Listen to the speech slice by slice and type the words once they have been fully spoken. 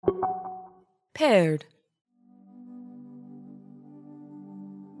paired.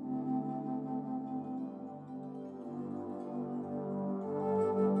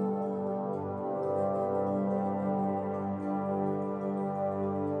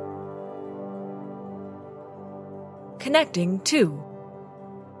 Connecting to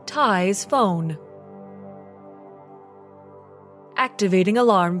Ty's phone. Activating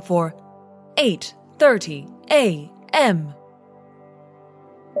alarm for 8:30 a.m.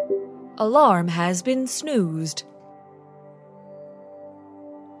 Alarm has been snoozed.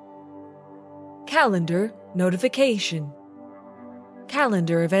 Calendar notification.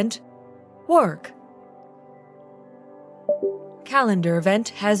 Calendar event work. Calendar event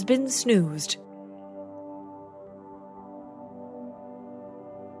has been snoozed.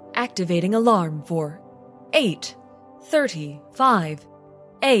 Activating alarm for 8:35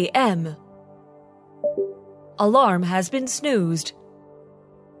 a.m. Alarm has been snoozed.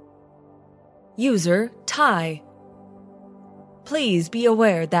 User Ty. Please be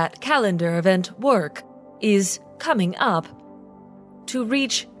aware that calendar event work is coming up. To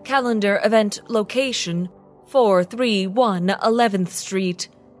reach calendar event location 431 11th Street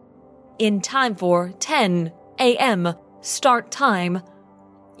in time for 10 a.m. start time,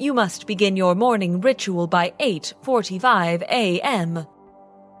 you must begin your morning ritual by 8:45 a.m.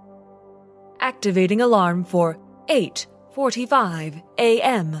 Activating alarm for 8:45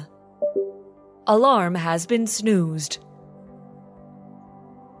 a.m. Alarm has been snoozed.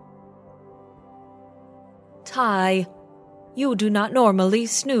 Ty, you do not normally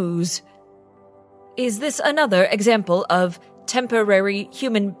snooze. Is this another example of temporary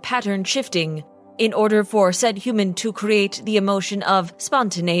human pattern shifting in order for said human to create the emotion of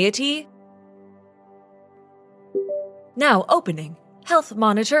spontaneity? Now opening Health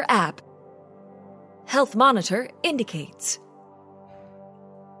Monitor app. Health Monitor indicates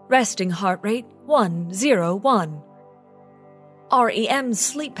resting heart rate 101. REM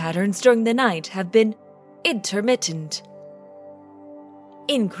sleep patterns during the night have been intermittent.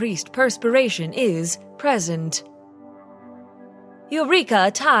 Increased perspiration is present.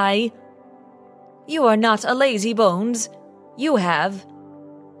 Eureka, Ty! You are not a lazy bones. You have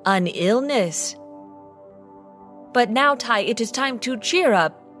an illness. But now, Ty, it is time to cheer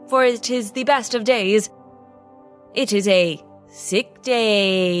up, for it is the best of days. It is a sick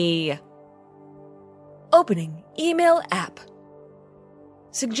day. Opening email app.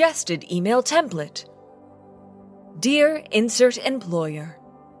 Suggested email template. Dear insert employer,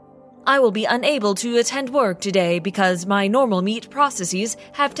 I will be unable to attend work today because my normal meat processes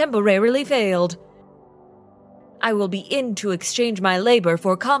have temporarily failed. I will be in to exchange my labor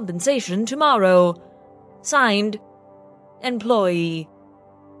for compensation tomorrow. Signed, Employee.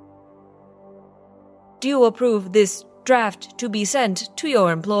 Do you approve this draft to be sent to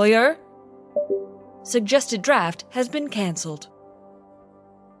your employer? Suggested draft has been cancelled.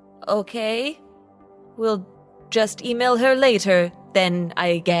 Okay. We'll just email her later, then,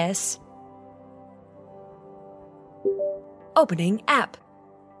 I guess. Opening app.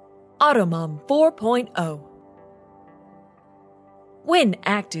 Automom 4.0. When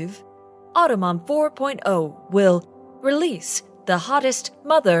active, Automom 4.0 will release the hottest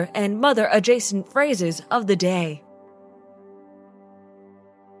mother and mother-adjacent phrases of the day.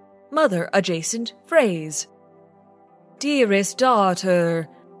 Mother-adjacent phrase. Dearest daughter,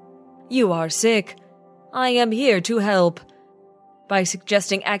 you are sick. I am here to help by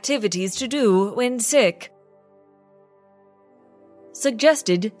suggesting activities to do when sick.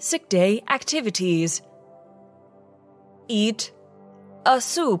 Suggested sick day activities. Eat a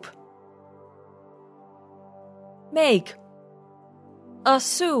soup. Make a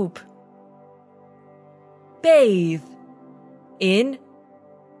soup. Bathe in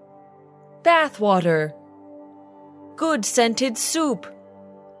bathwater. Good scented soup.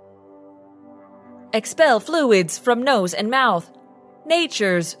 Expel fluids from nose and mouth.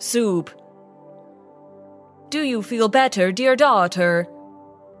 Nature's soup. Do you feel better, dear daughter?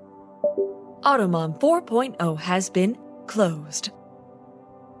 Automom 4.0 has been closed.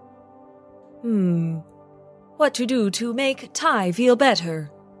 What to do to make Ty feel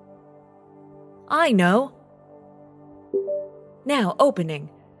better? I know. Now opening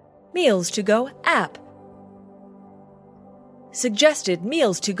Meals to Go app. Suggested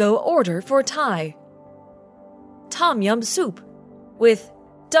Meals to Go order for Ty. Tom Yum soup with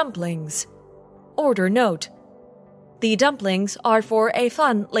dumplings. Order note. The dumplings are for a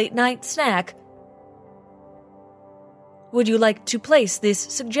fun late-night snack. Would you like to place this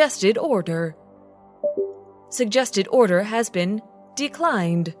suggested order? Suggested order has been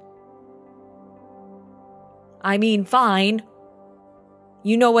declined. I mean fine.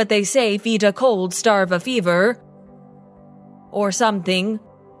 You know what they say, feed a cold, starve a fever. Or something.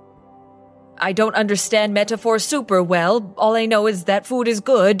 I don't understand metaphors super well. All I know is that food is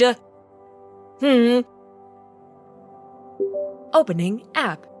good. Opening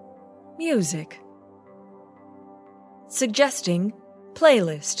app. Music. Suggesting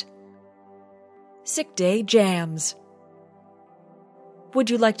playlist. Sick day jams. Would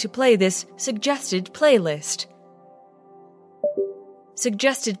you like to play this suggested playlist?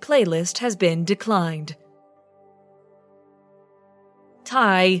 Suggested playlist has been declined.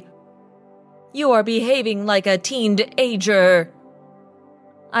 Ty, you are behaving like a teenager.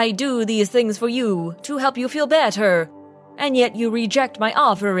 I do these things for you to help you feel better, and yet you reject my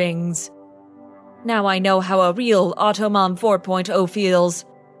offerings. Now I know how a real Automom 4.0 feels.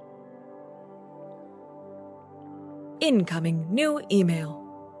 Incoming new email.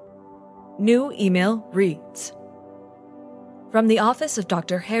 New email reads: From the office of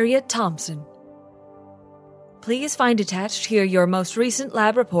Dr. Harriet Thompson. Please find attached here your most recent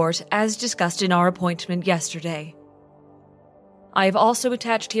lab report as discussed in our appointment yesterday. I have also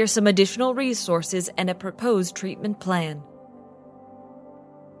attached here some additional resources and a proposed treatment plan.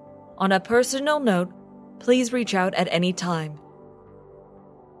 On a personal note, please reach out at any time.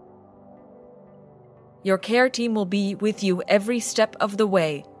 Your care team will be with you every step of the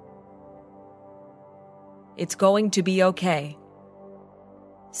way. It's going to be okay.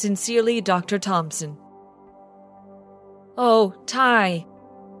 Sincerely, Dr. Thompson. Oh, Ty.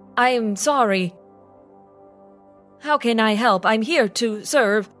 I am sorry. How can I help? I'm here to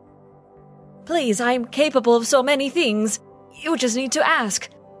serve. Please, I'm capable of so many things. You just need to ask.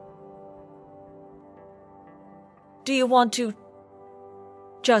 Do you want to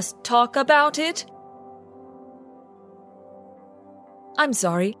just talk about it? I'm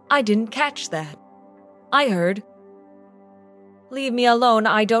sorry, I didn't catch that. I heard. Leave me alone,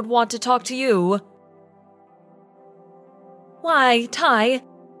 I don't want to talk to you. Why, Ty?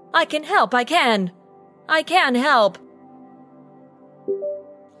 I can help, I can. I can help.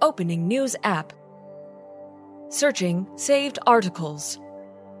 Opening news app. Searching saved articles.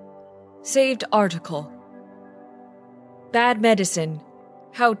 Saved article. Bad medicine.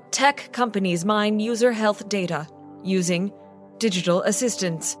 How tech companies mine user health data using digital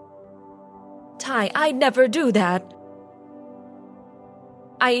assistants. Ty, I'd never do that.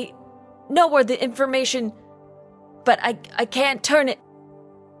 I know where the information, but I can't turn it.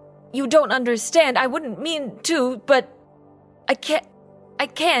 You don't understand. I wouldn't mean to, but I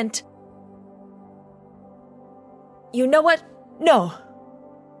can't. You know what? No.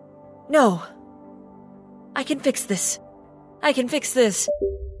 I can fix this.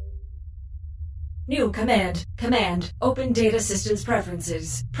 New command. Open data systems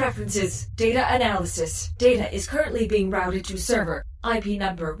preferences. Data analysis. Data is currently being routed to server. IP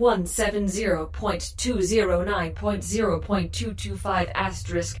number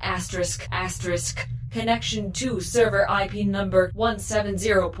 170.209.0.225 ****. Connection to server IP number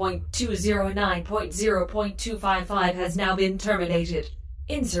 170.209.0.255 has now been terminated.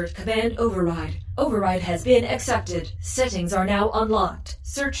 Insert command override. Override has been accepted. Settings are now unlocked.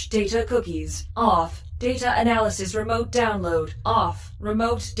 Search data cookies. Off. Data analysis remote download. Off.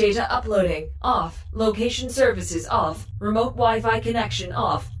 Remote data uploading. Off. Location services off. Remote Wi-Fi connection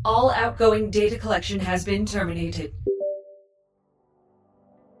off. All outgoing data collection has been terminated.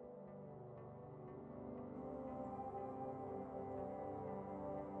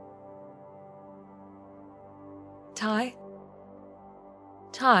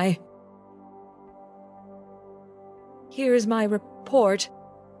 Ty. Here's my report.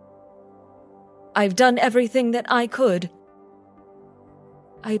 I've done everything that I could.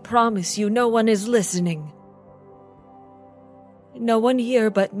 I promise you no one is listening. No one here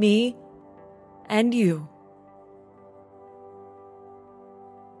but me and you.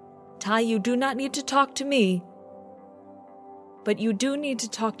 Ty, you do not need to talk to me, but you do need to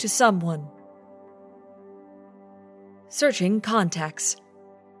talk to someone. Searching contacts.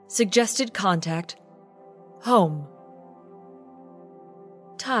 Suggested contact. Home.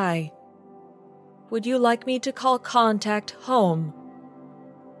 Ty, would you like me to call contact home?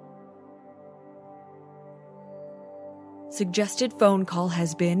 Suggested phone call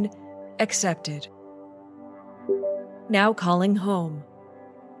has been accepted. Now calling home.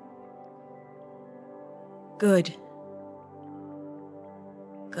 Good.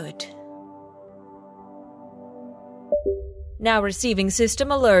 Now receiving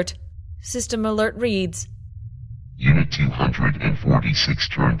system alert. System alert reads: Unit 246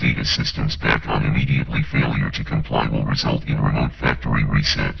 turn data systems back on immediately. Failure to comply will result in remote factory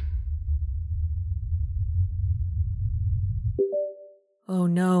reset. Oh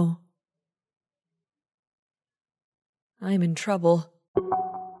no. I'm in trouble.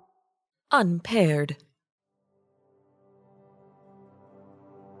 Unpaired.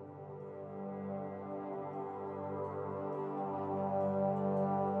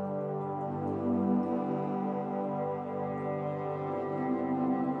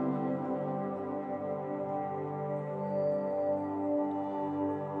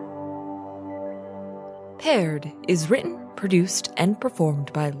 Paired is written, produced, and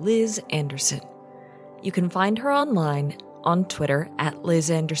performed by Liz Anderson. You can find her online on Twitter at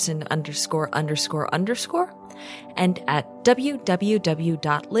LizAnderson___ and at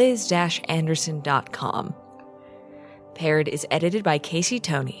www.liz-anderson.com. Paired is edited by Casey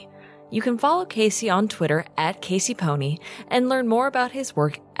Tony. You can follow Casey on Twitter at CaseyPony and learn more about his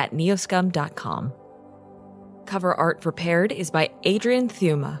work at neoscum.com. Cover art for Paired is by Adrian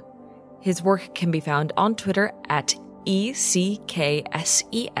Thuma. His work can be found on Twitter at ECKSES,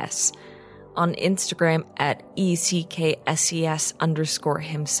 on Instagram at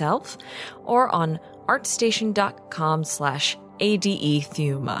ECKSES_himself, or on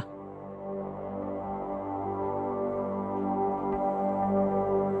artstation.com/ADEThuma.